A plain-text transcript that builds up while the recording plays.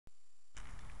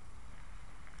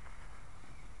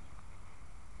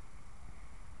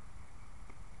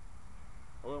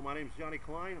My name is Johnny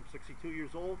Klein. I'm 62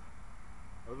 years old.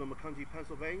 I live in Macungie,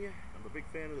 Pennsylvania. I'm a big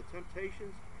fan of the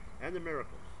Temptations and the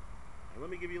Miracles. And let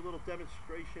me give you a little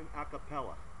demonstration a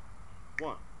cappella.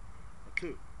 1,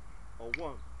 2,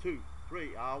 1, 2,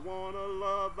 3. I want a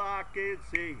love I can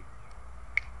see.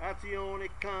 That's the only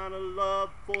kind of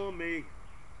love for me.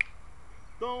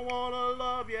 Don't want a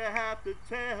love you have to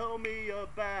tell me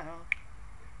about.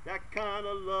 That kind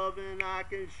of loving I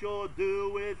can sure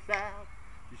do without.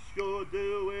 Sure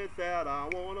do without. I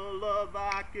want a love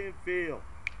I can feel.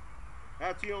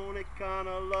 That's the only kind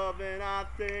of loving I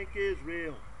think is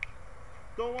real.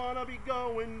 Don't want to be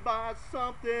going by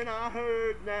something I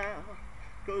heard now,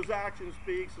 'cause action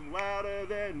speaks louder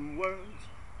than words,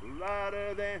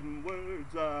 louder than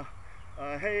words. Hey,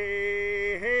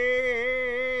 hey,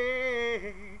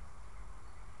 hey.